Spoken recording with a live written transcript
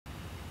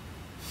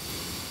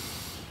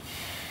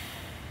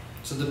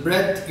So the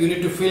breath you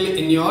need to fill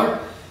in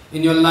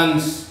your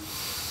lungs.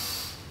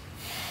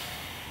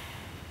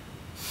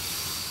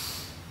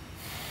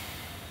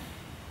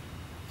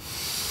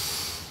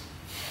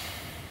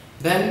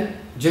 Then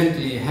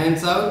gently,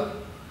 hands out,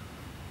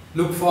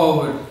 look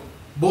forward,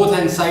 both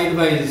hands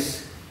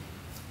sideways.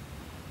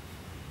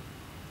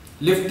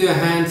 Lift your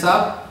hands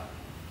up.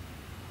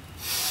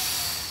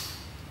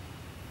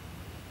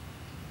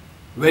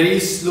 Very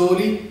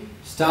slowly,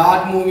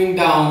 start moving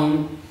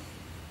down.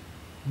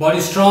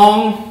 Body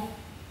strong,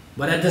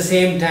 but at the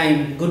same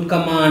time, good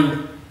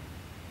command.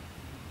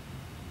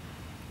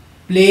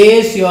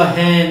 Place your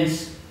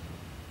hands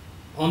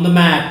on the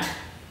mat.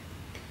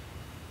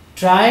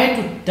 Try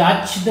to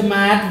touch the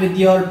mat with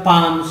your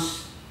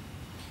palms,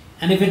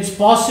 and if it's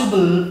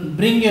possible,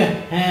 bring your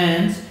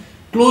hands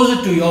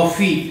closer to your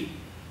feet,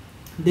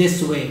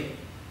 this way.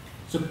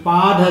 So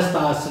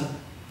Padhastasana.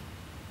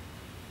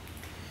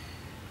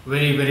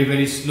 Very, very,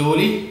 very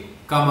slowly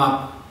come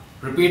up.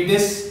 Repeat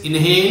this.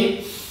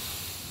 Inhale,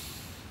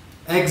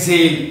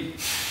 exhale.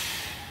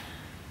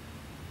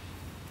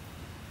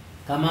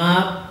 Come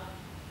up.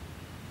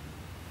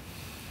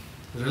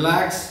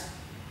 Relax.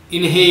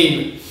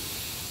 Inhale.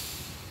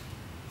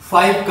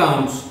 5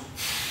 counts.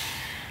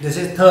 This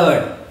is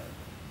third,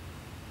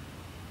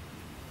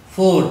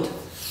 fourth,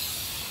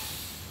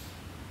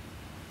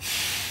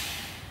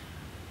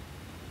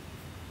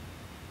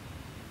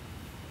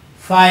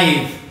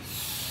 five,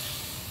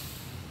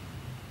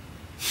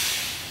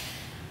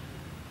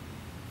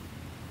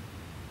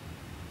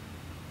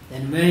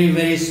 then very,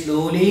 very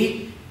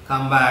slowly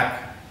come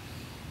back.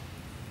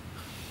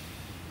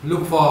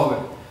 Look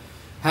forward.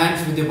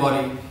 Hands with your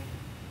body.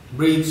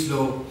 Breathe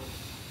slow.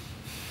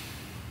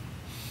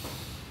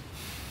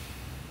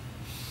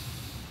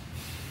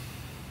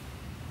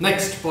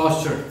 Next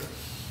posture,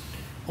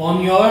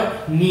 on your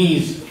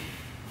knees,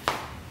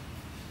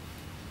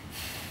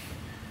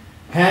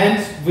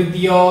 hands with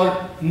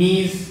your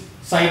knees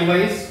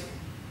sideways,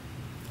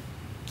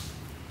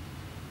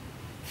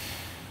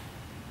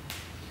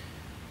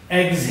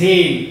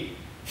 exhale,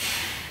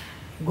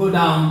 go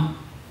down,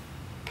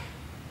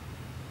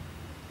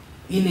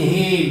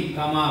 inhale,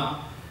 come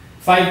up,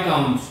 5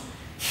 counts.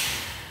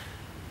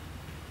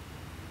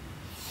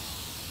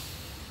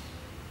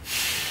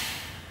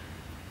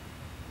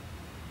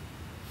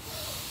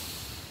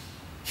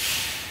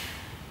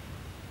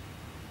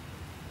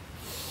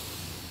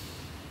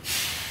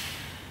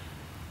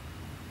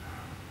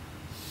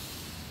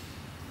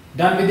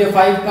 Done with your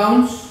 5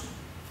 counts,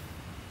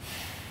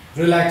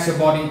 relax your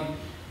body.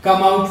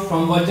 Come out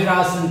from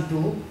Vajrasana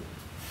to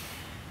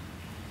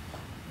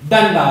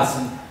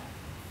Dandasana.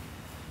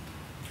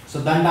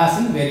 So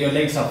Dandasana, where your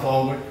legs are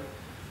forward.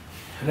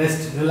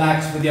 Rest,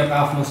 relax with your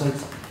calf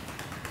muscles.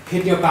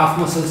 Hit your calf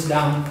muscles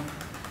down.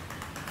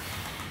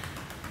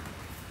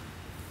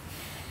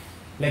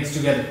 Legs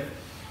together.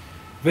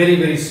 Very,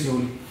 very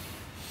slowly.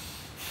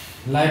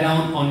 Lie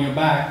down on your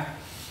back.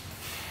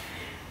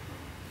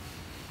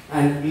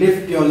 And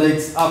lift your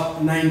legs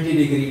up 90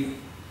 degree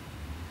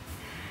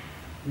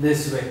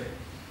this way.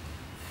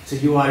 So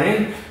you are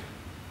in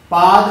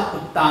Padha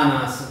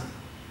Uttanasana.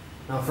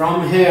 Now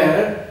from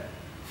here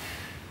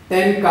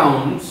 10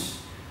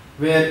 counts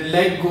where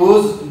leg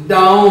goes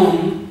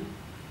down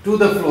to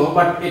the floor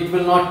but it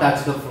will not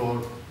touch the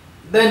floor.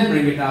 Then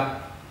bring it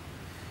up.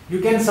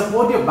 You can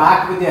support your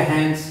back with your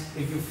hands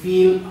if you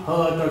feel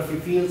hurt or if you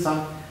feel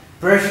some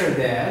pressure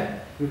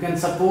there. You can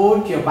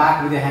support your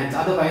back with your hands.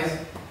 Otherwise,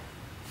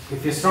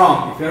 if you're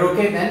strong, if you're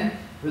okay, then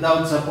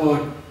without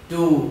support,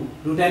 2,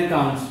 do 10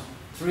 counts,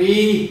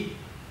 3,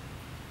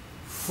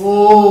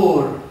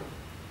 4,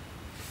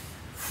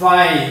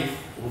 5,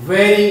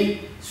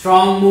 very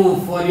strong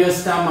move for your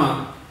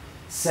stomach,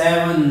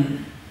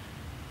 7,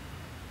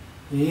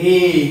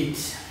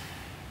 8,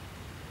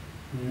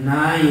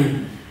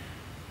 9,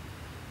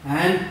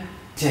 and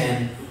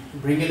 10.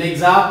 Bring your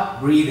legs up,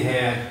 breathe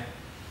here.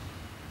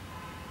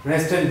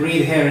 Rest and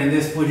breathe here in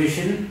this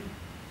position.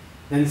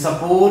 Then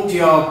support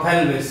your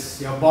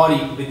pelvis, your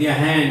body with your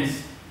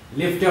hands.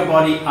 Lift your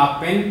body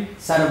up in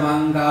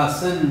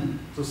Sarvangasana.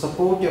 So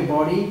support your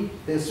body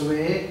this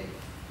way.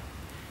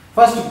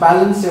 First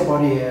balance your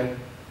body here.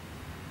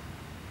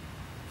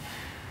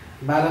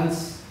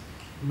 Balance.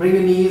 Bring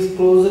your knees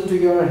closer to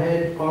your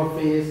head or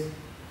face.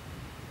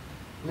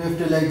 Lift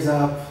your legs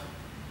up.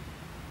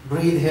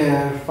 Breathe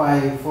here.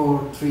 5,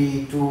 4,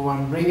 3, 2,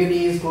 1. Bring your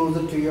knees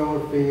closer to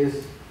your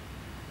face.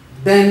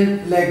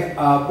 Then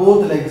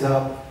both legs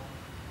up.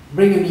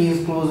 Bring your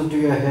knees closer to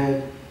your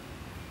head.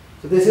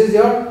 So this is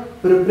your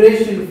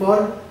preparation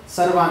for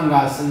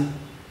Sarvangasana.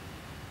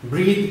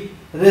 Breathe,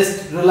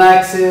 rest,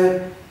 relax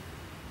here.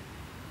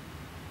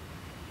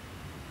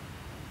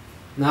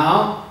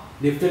 Now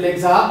lift your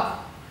legs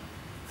up,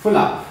 full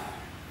up,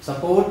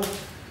 support,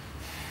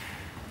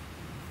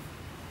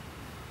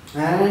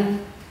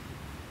 and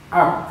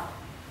up.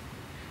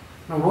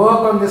 Now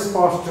work on this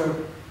posture.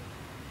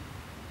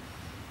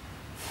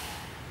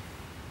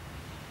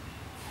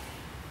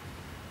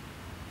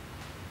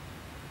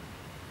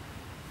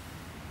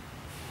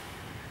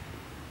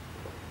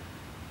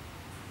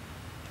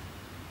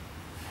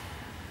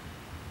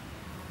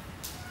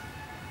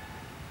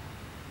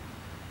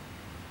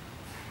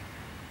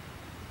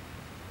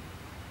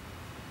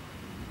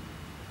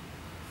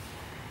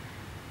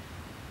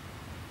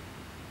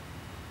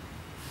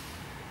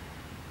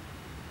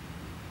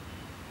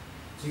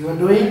 So you are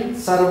doing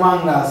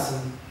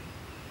Sarvangasana.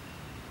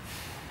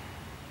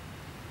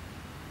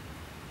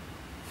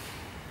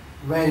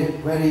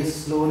 Very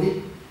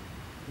slowly.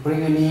 Bring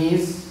your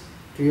knees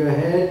to your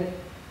head.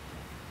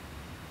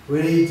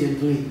 Very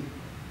gently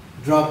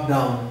drop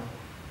down.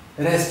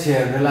 Rest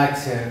here,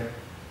 relax here.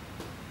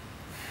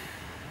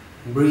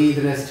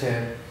 Breathe, rest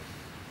here.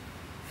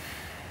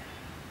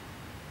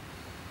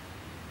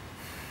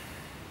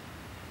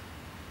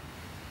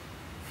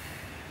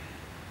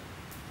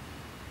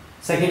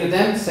 Second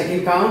attempt,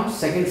 second count,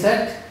 second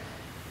set.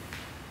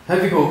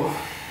 Here we go.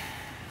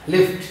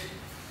 Lift.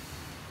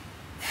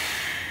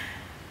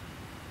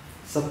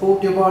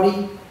 Support your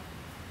body.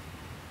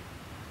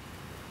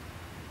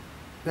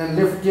 Then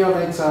lift your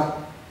legs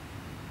up.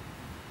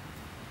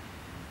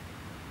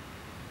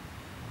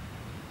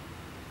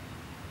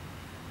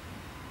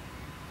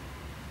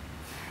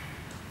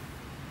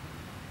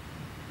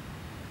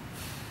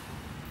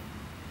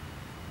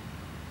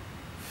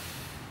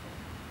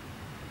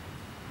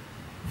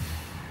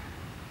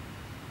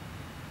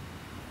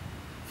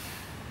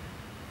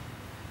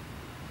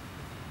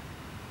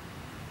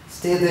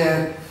 Stay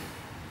there.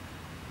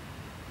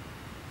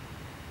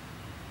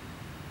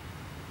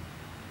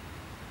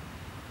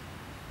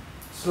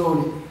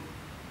 Slowly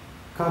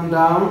come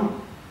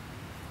down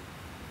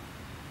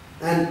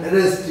and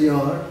rest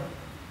your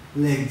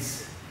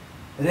legs.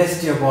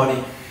 Rest your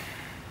body.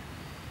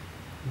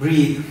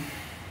 Breathe.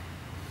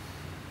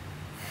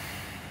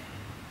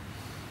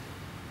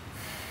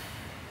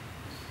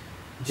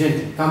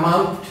 Gently come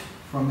out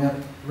from your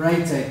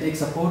right side. Take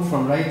support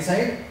from right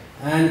side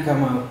and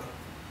come out.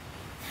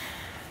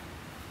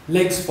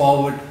 Legs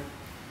forward.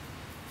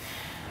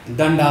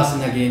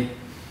 Dandasana again.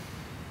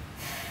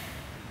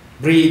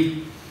 Breathe.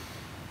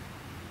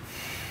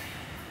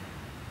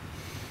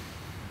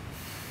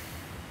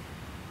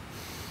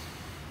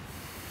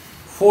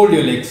 Fold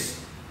your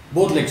legs,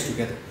 both legs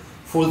together.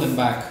 Fold them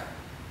back.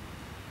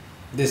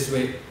 This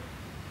way.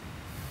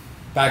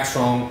 Back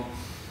strong.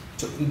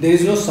 So there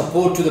is no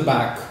support to the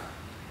back.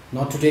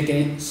 Not to take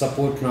any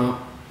support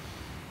now.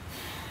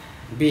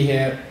 Be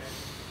here.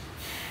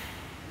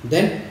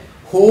 Then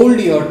hold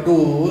your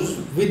toes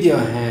with your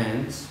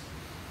hands.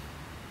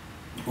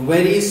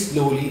 Very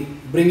slowly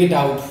bring it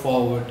out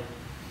forward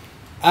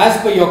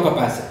as per your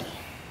capacity.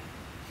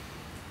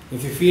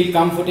 If you feel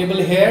comfortable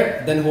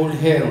here, then hold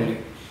here only.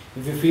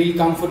 If you feel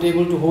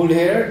comfortable to hold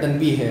here, then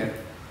be here.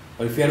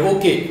 Or if you are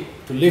okay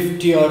to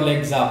lift your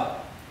legs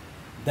up,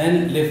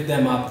 then lift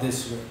them up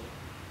this way.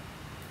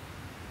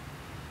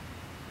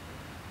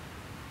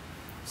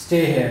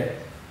 Stay here.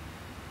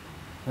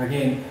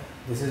 Again,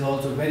 this is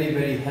also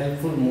very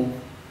helpful move.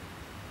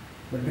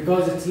 But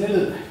because it's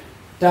little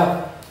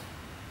tough,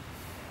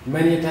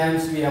 many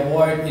times we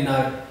avoid in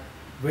our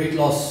weight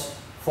loss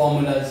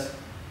formulas.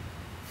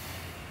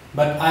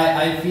 But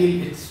I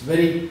feel it's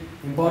very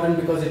important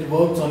because it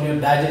works on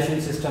your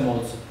digestion system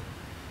also.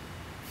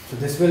 So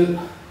this will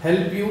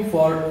help you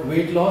for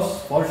weight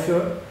loss for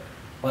sure,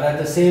 but at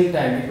the same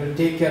time it will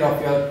take care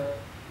of your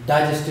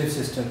digestive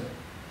system.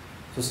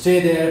 So stay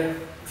there,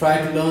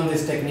 try to learn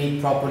this technique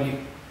properly.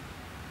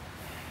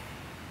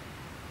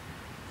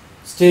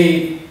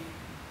 Stay,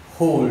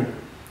 hold.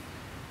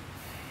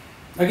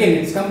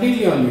 Again, it's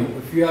completely on you.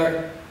 If you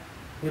are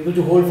able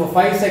to hold for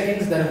 5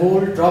 seconds, then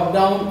hold, drop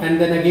down and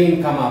then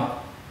again come up.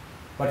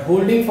 But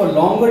holding for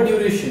longer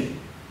duration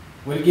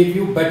will give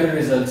you better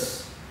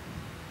results.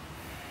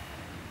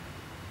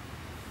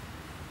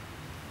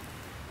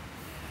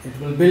 It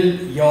will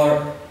build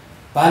your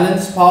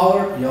balance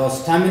power, your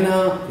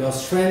stamina, your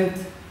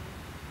strength.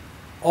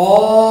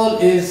 All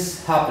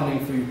is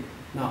happening for you.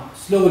 Now,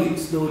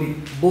 slowly,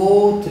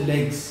 both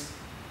legs.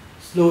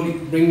 Slowly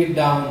bring it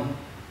down.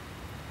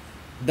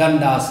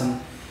 Dandasana.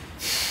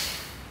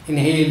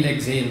 Inhale,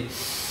 exhale.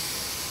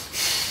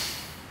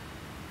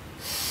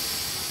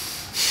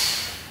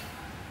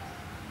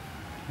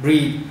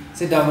 Breathe.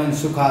 Sit down in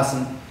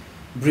Sukhasana.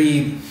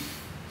 Breathe.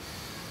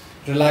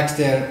 Relax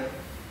there.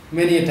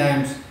 Many a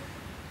times,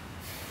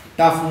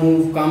 tough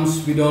move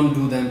comes, we don't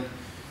do them.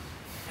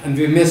 And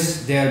we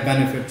miss their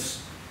benefits.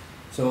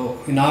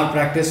 So in our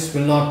practice,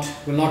 we'll not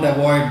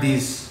avoid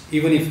these,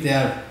 even if they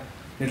are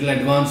little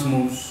advanced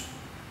moves.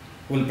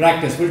 We'll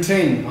practice, we'll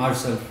train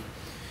ourselves.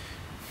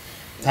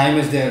 Time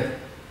is there.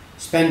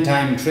 Spend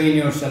time, train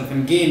yourself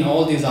and gain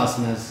all these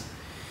asanas.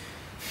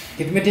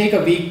 It may take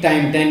a week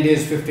time, 10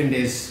 days, 15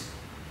 days.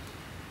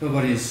 No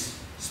worries.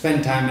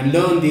 Spend time and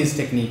learn these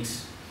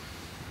techniques.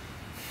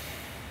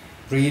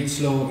 Breathe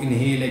slow,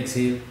 inhale,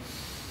 exhale.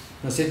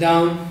 Now sit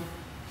down.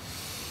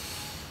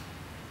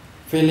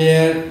 Fill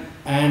air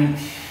and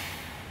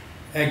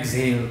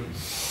exhale.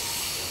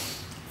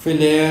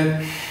 Fill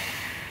air,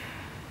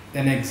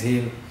 then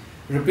exhale.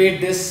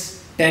 Repeat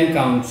this 10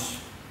 counts.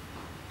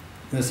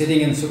 You're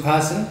sitting in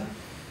Sukhasana,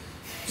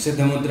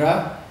 Siddha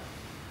Mudra.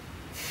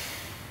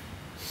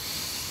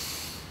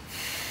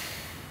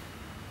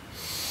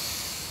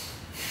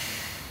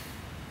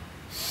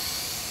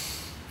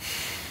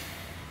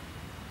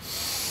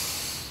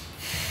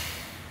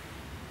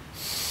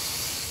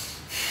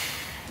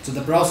 So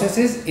the process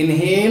is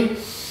inhale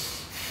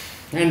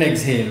and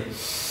exhale.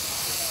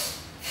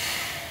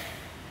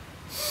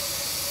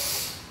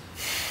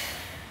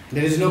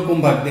 There is no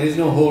kumbhak, there is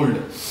no hold.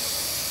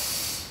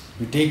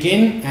 You take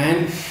in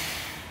and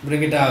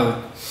bring it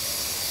out.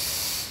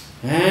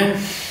 And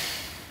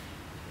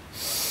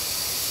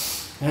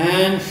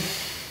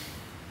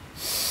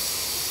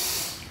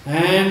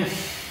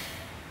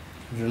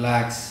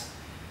relax.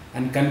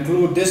 And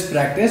conclude this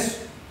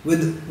practice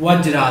with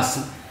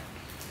Vajrasana.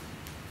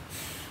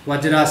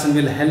 Vajrasana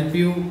will help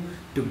you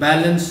to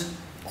balance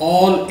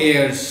all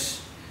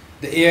airs.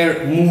 The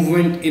air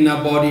movement in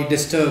our body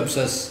disturbs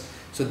us.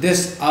 So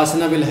this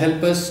asana will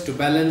help us to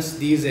balance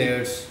these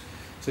airs.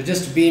 So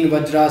just be in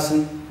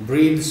Vajrasana,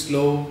 breathe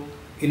slow,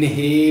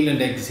 inhale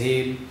and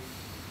exhale.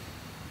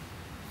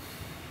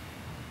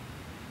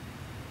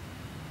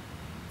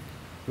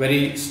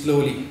 Very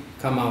slowly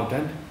come out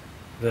and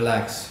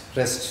relax,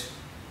 rest.